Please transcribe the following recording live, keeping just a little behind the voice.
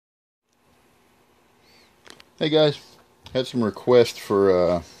Hey guys, had some requests for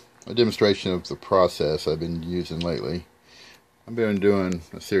a demonstration of the process I've been using lately. I've been doing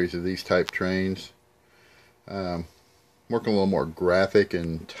a series of these type trains, working a little more graphic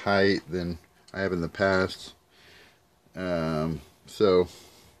and tight than I have in the past. So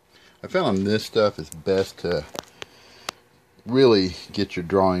I found on this stuff it's best to really get your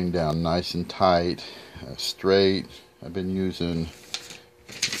drawing down nice and tight, straight. I've been using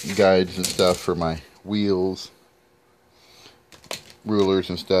guides and stuff for my wheels,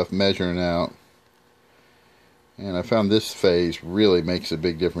 rulers and stuff, measuring out, and I found this phase really makes a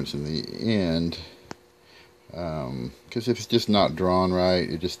big difference in the end, because if it's just not drawn right,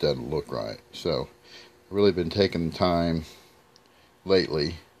 it just doesn't look right. So I've really been taking the time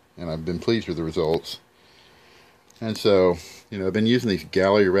lately, and I've been pleased with the results. And so, I've been using these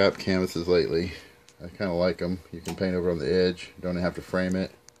gallery wrap canvases lately. I kind of like them. You can paint over on the edge, don't have to frame it.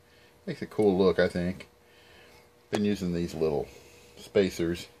 Makes a cool look, I think. Been using these little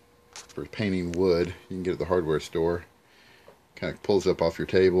spacers for painting wood. You can get at the hardware store. Kind of pulls up off your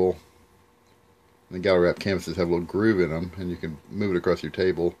table. And the gallery wrap canvases have a little groove in them, and you can move it across your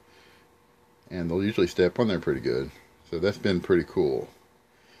table, and they'll usually stay up on there pretty good. So that's been pretty cool.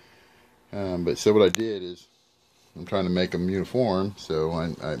 So what I did is, I'm trying to make them uniform, so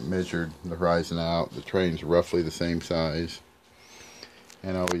I measured the horizon out. The train's roughly the same size,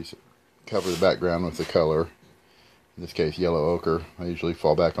 and I always cover the background with the color. In this case, yellow ochre. I usually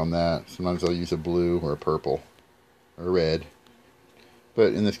fall back on that. Sometimes I'll use a blue or a purple or a red,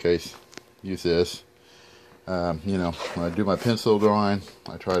 but in this case, use this. When I do my pencil drawing,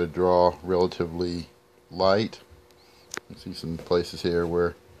 I try to draw relatively light. You see some places here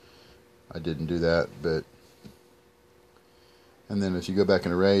where I didn't do that, and then as you go back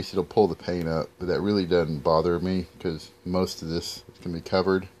and erase, it'll pull the paint up, but that really doesn't bother me because most of this can be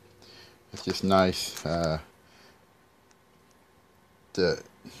covered. It's just nice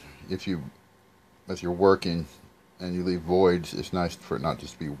if you're working and you leave voids, it's nice for it not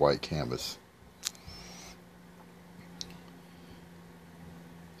just to be white canvas.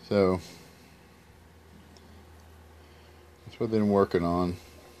 So that's what I've been working on.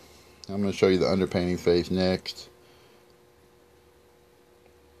 I'm going to show you the underpainting phase next.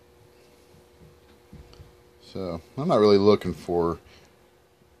 So I'm not really looking for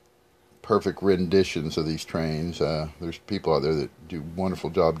perfect renditions of these trains. There's people out there that do a wonderful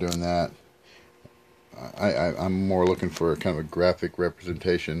job doing that. I'm more looking for a kind of a graphic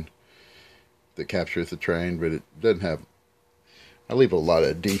representation that captures the train, but it doesn't have. I leave a lot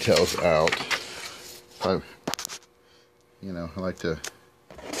of details out. I like to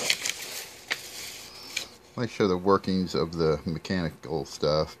show the workings of the mechanical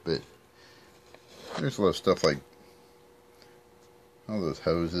stuff, but there's a lot of stuff like all those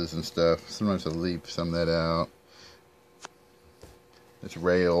hoses and stuff. Sometimes I'll leave some of that out. This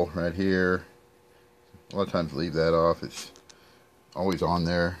rail right here, a lot of times leave that off. It's always on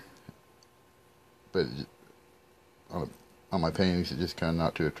there, but on my paintings it's just kind of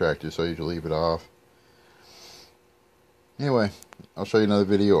not too attractive, so I usually leave it off. Anyway, I'll show you another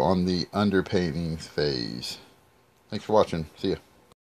video on the underpainting phase. Thanks for watching. See ya.